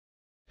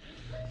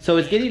So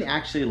it's getting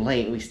actually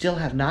late. We still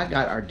have not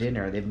got our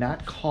dinner. They've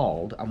not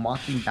called. I'm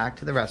walking back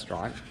to the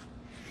restaurant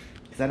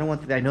because I don't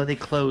want. I know they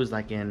close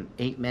like in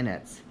 8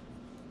 minutes.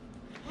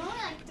 We're only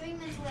like 3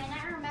 minutes away, and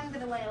I remember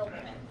the way over.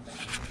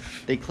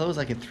 They close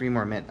like in 3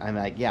 more minutes. I'm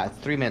like, yeah, it's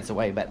 3 minutes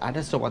away, but I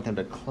just don't want them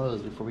to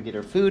close before we get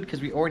our food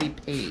because we already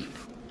paid.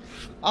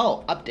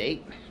 Oh,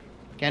 update.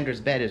 Kendra's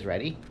bed is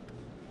ready.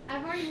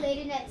 I've already laid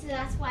in it, so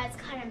that's why it's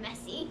kind of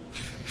messy.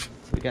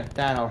 So we got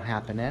that all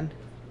happening.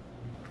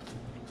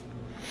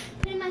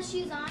 Putting my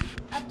shoes on.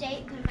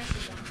 Update. Putting my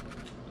shoes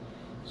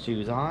on.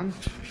 Shoes on.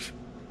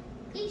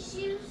 These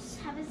shoes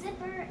have a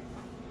zipper.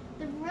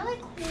 They're really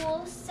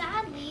cool.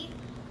 Sadly,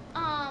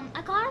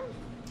 I got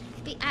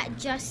them at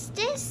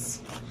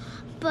Justice,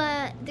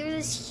 but there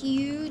was this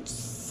huge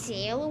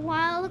sale a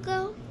while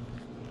ago.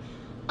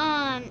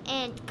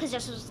 And because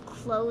Justice was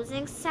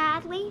closing,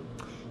 sadly,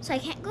 so I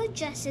can't go to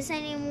Justice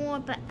anymore.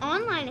 But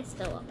online it's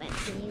still open.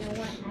 So you know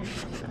what?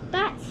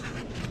 But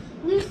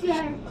Lucy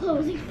are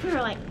closing for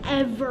like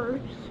ever.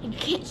 You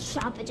can't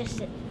shop at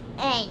Justice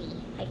at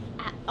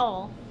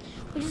all,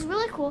 which is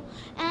really cool.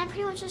 And I'm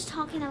pretty much just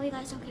talking that you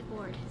guys don't get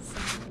bored. So.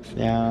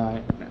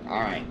 Yeah.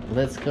 All right.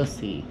 Let's go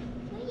see.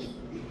 Wait,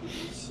 my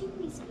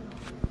shoes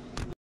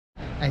go.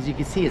 As you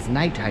can see, it's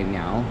nighttime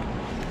now.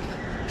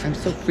 I'm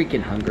so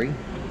freaking hungry.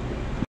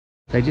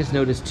 I just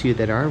noticed too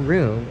that our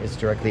room is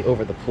directly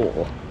over the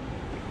pool.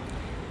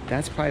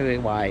 That's probably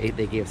why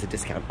they gave us a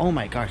discount. Oh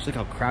my gosh, look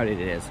how crowded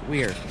it is.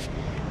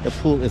 The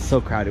pool is so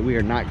crowded. We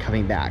are not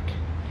coming back.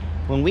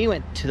 When we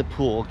went to the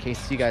pool, in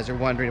case you guys are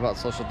wondering about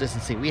social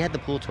distancing, we had the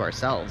pool to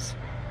ourselves.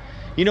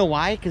 You know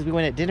why? Because we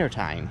went at dinner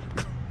time.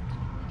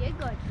 You did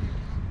good.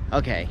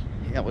 Okay,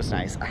 that was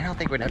nice. I don't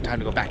think we're gonna have time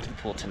to go back to the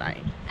pool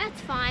tonight.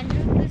 That's fine.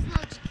 There's no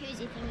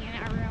jacuzzi thing in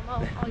our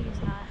room. I'll use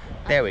that.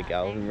 There we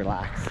go, and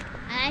relax.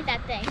 I like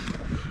that thing.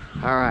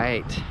 All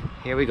right,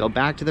 here we go,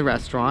 back to the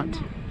restaurant.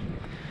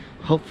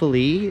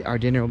 Hopefully our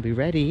dinner will be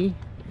ready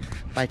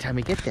by the time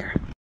we get there.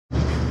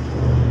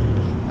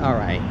 All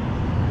right.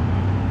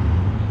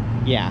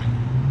 Yeah.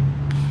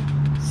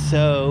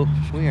 So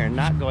we are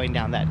not going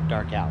down that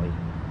dark alley.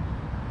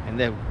 And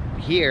then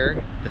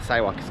here, the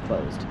sidewalk is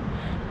closed.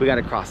 We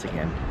gotta cross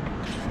again.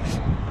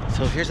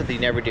 So here's something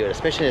you never do,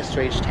 especially in a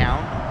strange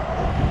town.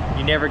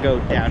 You never go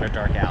down a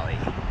dark alley.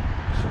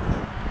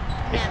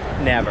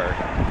 Never.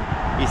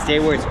 You stay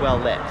where it's well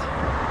lit.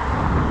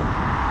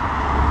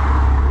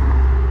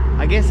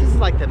 I guess this is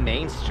like the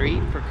main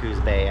street for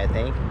Coos Bay, I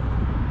think.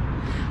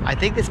 I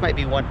think this might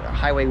be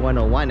Highway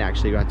 101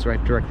 actually, that's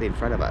right directly in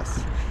front of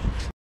us.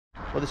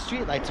 Well, the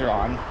street lights are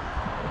on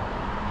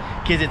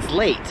because it's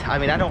late. I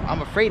mean,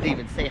 I'm afraid to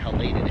even say how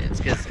late it is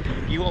because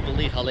you won't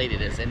believe how late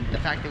it is. And the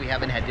fact that we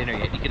haven't had dinner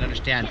yet, you can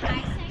understand. Can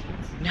I say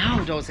it?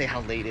 No, don't say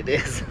how late it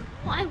is.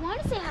 Well, I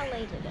want to say how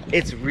late it is.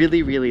 It's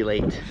really, really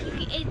late.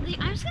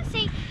 I'm just going to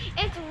say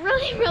it's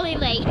really, really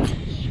late.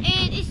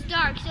 And it's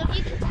dark. So if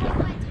you can tell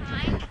my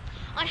time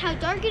on how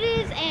dark it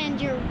is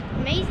and you're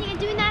amazing at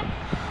doing that,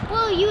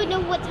 well, you would know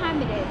what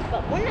time it is.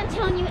 But we're not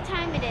telling you what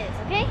time it is,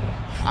 okay?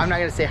 I'm not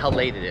going to say how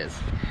late it is,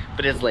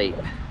 but it's late.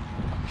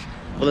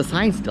 Well, the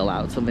sign's still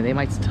out, so they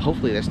might,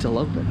 hopefully they're still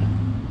open.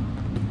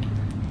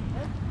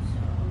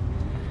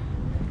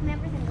 And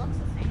everything looks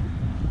the same.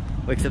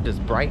 Well, except it's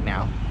bright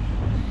now.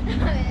 It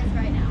is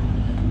right now.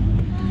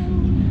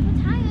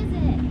 What time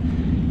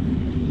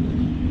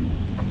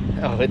is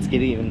it? Oh, it's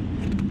getting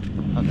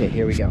even. Okay,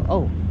 here we go.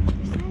 Oh,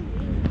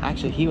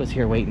 actually, he was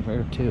here waiting for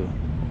her too.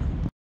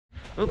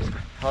 Oops,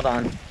 hold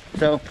on.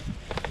 So,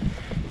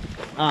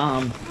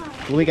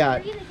 we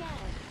got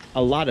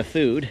a lot of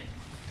food,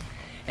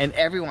 and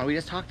everyone. We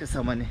just talked to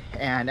someone,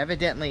 and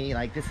evidently,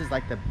 like this is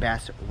like the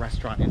best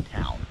restaurant in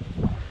town.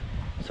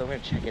 So we're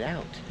gonna check it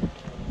out.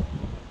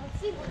 Let's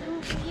see.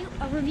 We'll do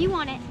a review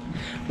on it.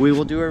 We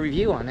will do a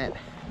review on it.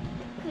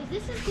 Because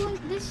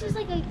this is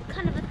like a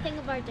kind of a thing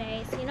of our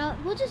day. So, you know,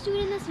 we'll just do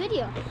it in this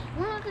video.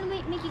 We're not going to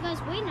make you guys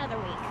wait another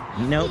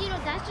week. Nope. Because, you know,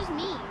 that's just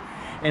me.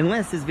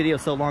 Unless this video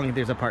is so long that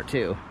there's a part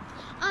 2.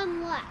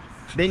 Unless.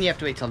 Then you have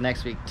to wait till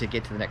next week to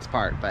get to the next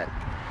part, but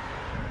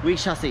we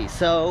shall see.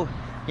 So,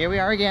 here we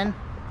are again.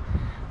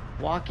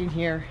 Walking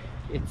here.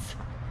 It's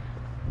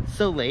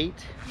so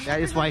late.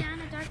 That is why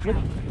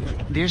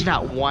there's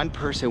not one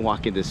person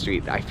walking the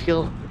street. I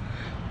feel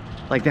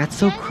like that's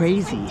so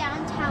crazy. Like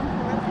downtown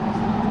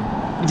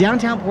Portland.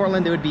 Downtown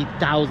Portland, there would be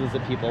thousands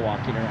of people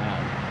walking around.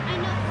 I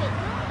know, but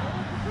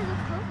because of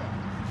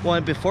COVID.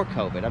 Well, before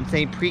COVID. I'm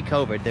saying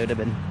pre-COVID, there would have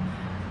been.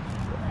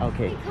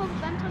 Okay.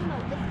 Pre-COVID, I'm talking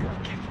about with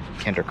COVID.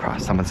 Kendra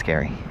Cross, someone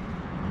scary.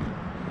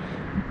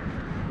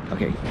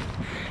 Okay.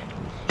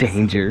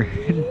 Danger,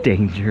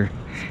 danger.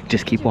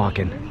 Just keep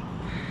walking.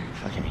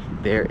 Okay,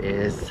 there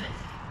is.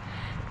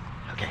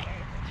 Okay,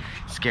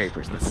 scary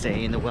person. Let's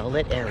stay in the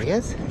well-lit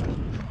areas.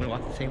 Wanna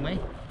walk the same way?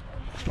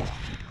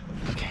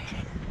 Okay.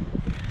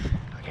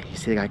 Okay, you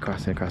see the guy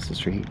crossing across the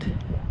street?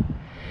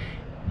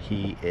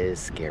 He is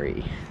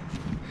scary.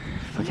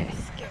 Okay.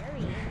 He's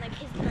scary. Like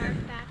his dark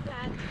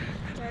backpack,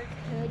 dark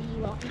hoodie,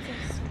 walking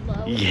so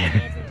slow. Yeah.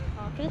 Hands in his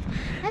pockets.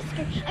 That's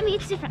scary. I mean,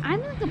 it's different.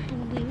 I'm in like a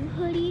blue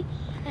hoodie,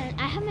 and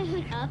I have my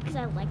hood up because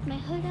I like my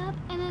hood up,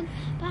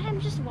 but I'm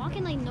just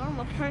walking like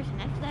normal person.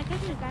 After that,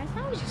 guys,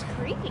 that was just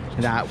creepy.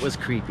 That was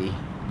creepy.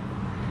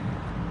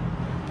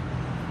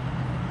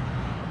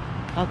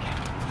 Okay.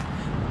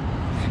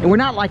 And we're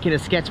not like in a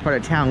sketch part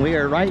of town. We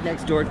are right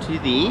next door to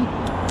the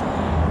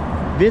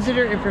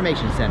Visitor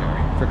Information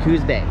Center for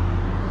Coos Bay.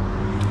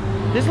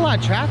 There's a lot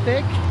of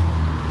traffic.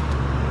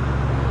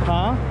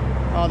 Huh?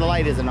 Oh, the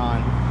light isn't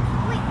on.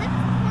 Wait, let's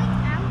point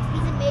out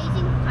these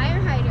amazing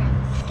fire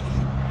hydrants.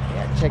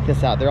 Yeah, check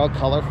this out. They're all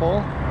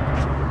colorful.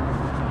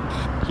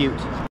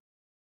 Cute.